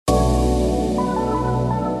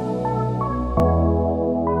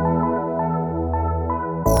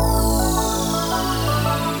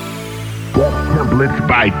templates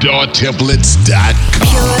by DAWtemplates.com.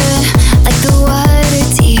 Pure like the water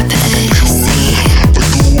deep at sea.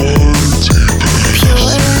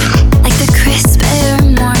 Pure like the crisp air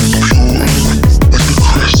morning brings.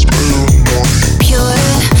 Pure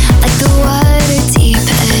like the water deep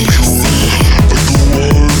at sea.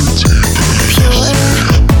 Pure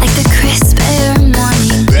like the crisp air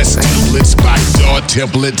morning Best templates by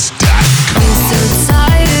DAWtemplates.com. I'm so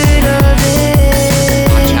tired of it.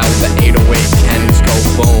 Watch how the 808 cannons go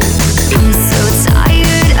boom. I'm so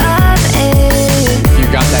tired of it. You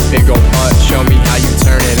got that big ol' butt, show me how you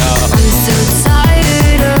turn it up. I'm so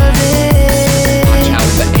tired of it. Watch how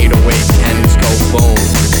the 808 cannons go boom.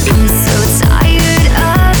 I'm so tired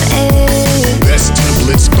of it. Best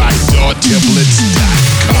templates by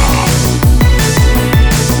DAWtemplates.com.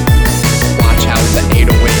 Watch how the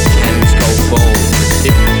 808 cannons go boom.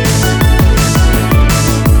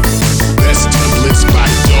 Best templates by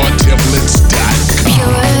DAWtemplates.com.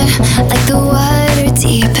 Pure like the water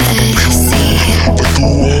deep at sea.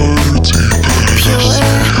 Pure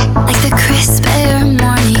like the crisp air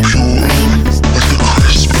morning brings.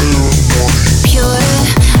 Pure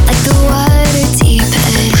like the water deep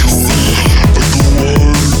at sea.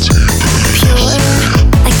 Pure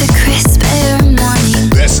like the crisp air morning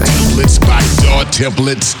Best brings. templates by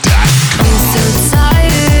DAWtemplates.com. I'm so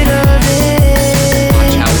tired of it.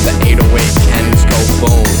 Watch how the 808 cannons go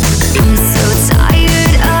boom. I'm so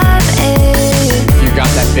tired of it. You got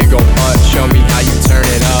that big ol' butt, show me how you turn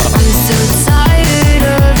it up. I'm so tired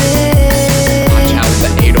of it. Watch how the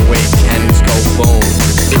 808 cannons go boom.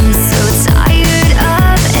 I'm so tired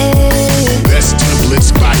of it. Best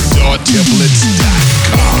templates by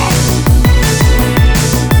DAWtemplates.com.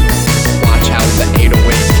 Watch how the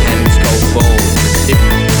 808 cannons go boom.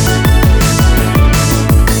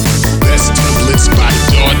 Best templates by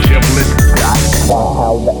DAWtemplates.com. Watch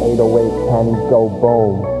how the 808 cannons go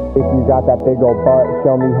boom. If you got that big ol' butt,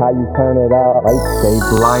 show me how you turn it up. Lights stay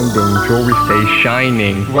blinding, jewelry stay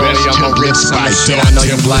shining. Best templates by I know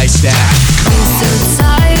you like that. I'm so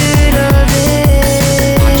tired of it.